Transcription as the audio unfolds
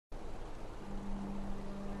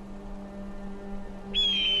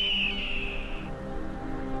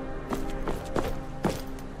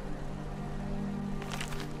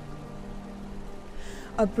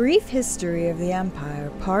A Brief History of the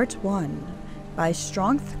Empire, Part 1, by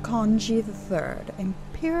Strongth Konji III,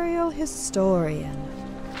 Imperial Historian.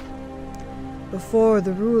 Before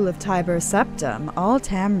the rule of Tiber Septim, all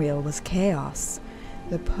Tamriel was chaos.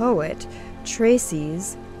 The poet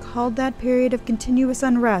Traces called that period of continuous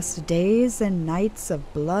unrest days and nights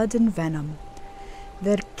of blood and venom.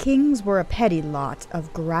 The kings were a petty lot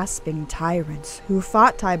of grasping tyrants who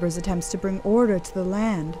fought Tiber's attempts to bring order to the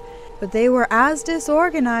land, but they were as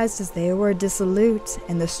disorganized as they were dissolute,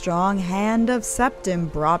 and the strong hand of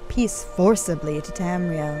Septim brought peace forcibly to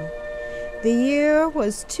Tamriel. The year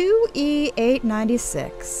was 2E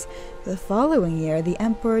 896. The following year, the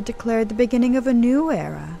emperor declared the beginning of a new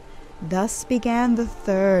era. Thus began the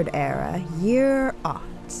Third Era, Year Aught.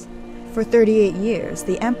 For 38 years,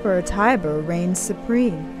 the Emperor Tiber reigned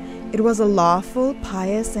supreme. It was a lawful,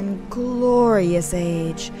 pious, and glorious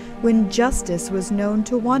age, when justice was known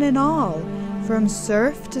to one and all, from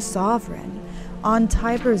serf to sovereign. On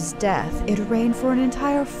Tiber's death, it reigned for an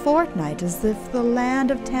entire fortnight as if the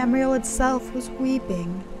land of Tamriel itself was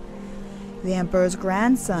weeping. The emperor's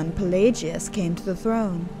grandson, Pelagius, came to the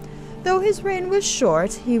throne. Though his reign was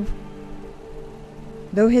short, he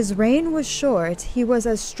was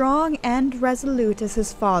as strong and resolute as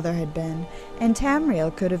his father had been, and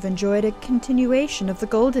Tamriel could have enjoyed a continuation of the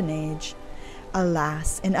Golden Age.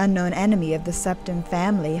 Alas, an unknown enemy of the Septim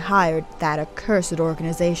family hired that accursed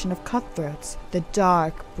organization of cutthroats, the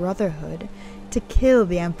Dark Brotherhood, to kill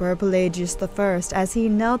the Emperor Pelagius I as he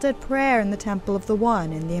knelt at prayer in the Temple of the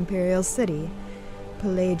One in the imperial city.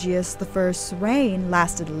 Pelagius I's reign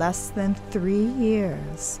lasted less than 3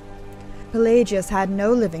 years. Pelagius had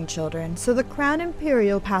no living children, so the crown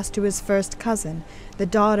imperial passed to his first cousin, the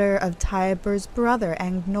daughter of Tiber's brother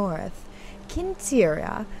Angnorith.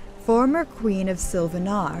 Kintira, former queen of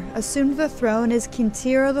Silvanar, assumed the throne as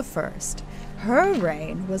Kintira I. Her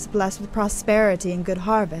reign was blessed with prosperity and good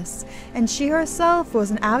harvests, and she herself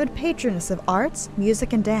was an avid patroness of arts,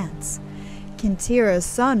 music, and dance. Kintira's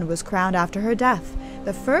son was crowned after her death,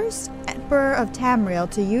 the first emperor of Tamriel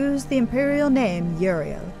to use the imperial name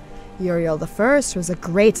Uriel. Uriel I was a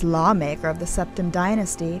great lawmaker of the Septim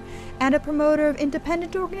dynasty and a promoter of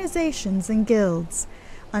independent organizations and guilds.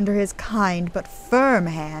 Under his kind but firm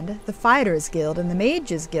hand, the Fighters' Guild and the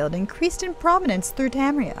Mages' Guild increased in prominence through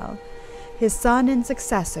Tamriel. His son and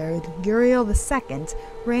successor, Uriel II,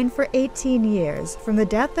 reigned for 18 years, from the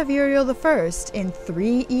death of Uriel I in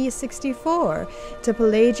 3E 64 to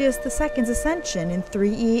Pelagius II's ascension in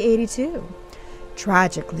 3E 82.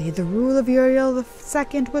 Tragically, the rule of Uriel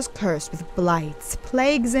II was cursed with blights,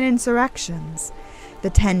 plagues, and insurrections. The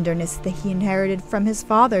tenderness that he inherited from his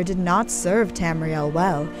father did not serve Tamriel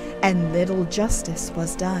well, and little justice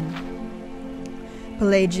was done.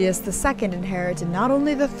 Pelagius II inherited not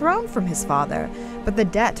only the throne from his father, but the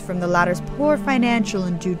debt from the latter's poor financial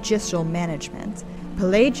and judicial management.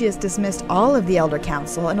 Pelagius dismissed all of the Elder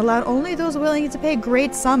Council and allowed only those willing to pay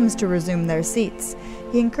great sums to resume their seats.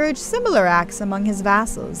 He encouraged similar acts among his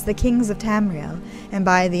vassals, the kings of Tamriel, and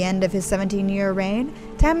by the end of his 17-year reign,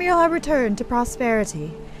 Tamriel had returned to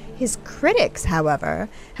prosperity. His critics, however,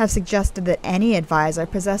 have suggested that any advisor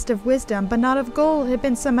possessed of wisdom but not of gold had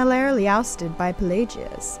been summarily ousted by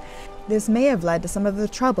Pelagius. This may have led to some of the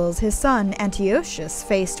troubles his son Antiochus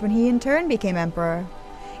faced when he in turn became emperor.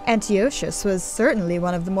 Antiochus was certainly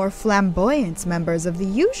one of the more flamboyant members of the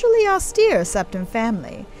usually austere Septim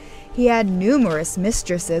family. He had numerous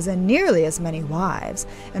mistresses and nearly as many wives,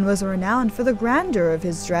 and was renowned for the grandeur of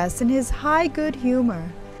his dress and his high good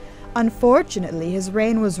humor. Unfortunately, his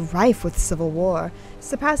reign was rife with civil war,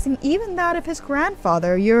 surpassing even that of his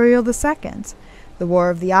grandfather Uriel II. The War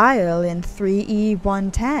of the Isle in 3E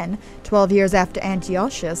 110, 12 years after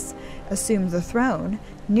Antiochus assumed the throne,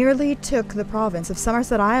 nearly took the province of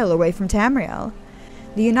Somerset Isle away from Tamriel.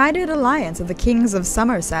 The united alliance of the kings of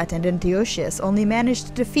Somerset and Antiochus only managed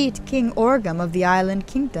to defeat King Orgum of the island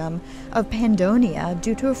kingdom of Pandonia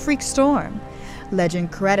due to a freak storm.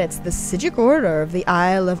 Legend credits the Sigic Order of the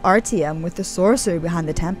Isle of Artium with the sorcery behind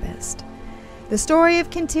the tempest. The story of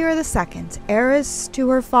Kintira II, heiress to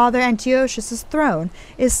her father Antiochus' throne,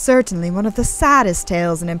 is certainly one of the saddest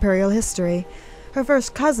tales in imperial history. Her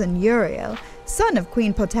first cousin, Uriel, son of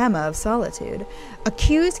Queen Potema of Solitude,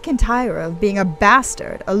 accused Kintira of being a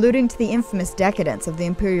bastard, alluding to the infamous decadence of the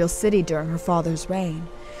imperial city during her father's reign.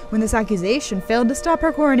 When this accusation failed to stop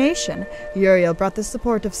her coronation, Uriel brought the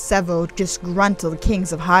support of several disgruntled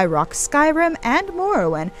kings of High Rock, Skyrim, and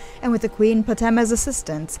Morrowind, and with the Queen Potema's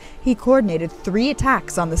assistance, he coordinated 3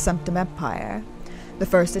 attacks on the Septim Empire. The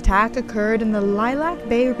first attack occurred in the Lilac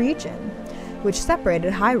Bay region, which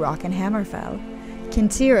separated High Rock and Hammerfell.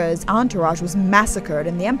 Kintira's entourage was massacred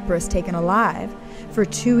and the Empress taken alive. For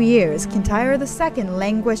 2 years, Kintira II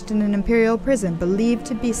languished in an imperial prison believed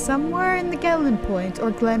to be somewhere in the Gelen Point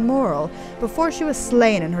or Glenmoral before she was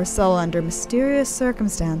slain in her cell under mysterious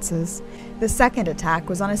circumstances. The second attack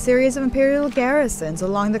was on a series of imperial garrisons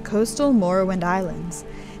along the coastal Morrowind Islands.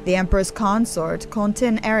 The Emperor's consort,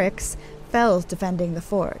 Kontin Erix, fell defending the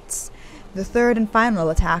forts. The third and final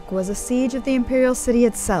attack was a siege of the imperial city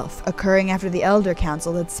itself, occurring after the Elder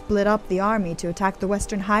Council had split up the army to attack the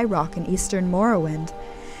western High Rock and eastern Morrowind.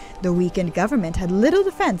 The weakened government had little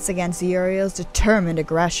defense against Uriel's determined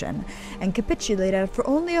aggression, and capitulated after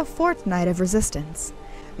only a fortnight of resistance.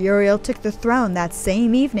 Uriel took the throne that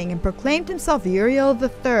same evening and proclaimed himself Uriel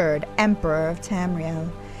III, Emperor of Tamriel.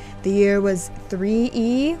 The year was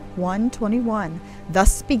 3E 121.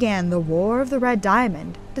 Thus began the War of the Red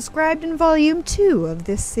Diamond, described in Volume 2 of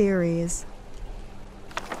this series.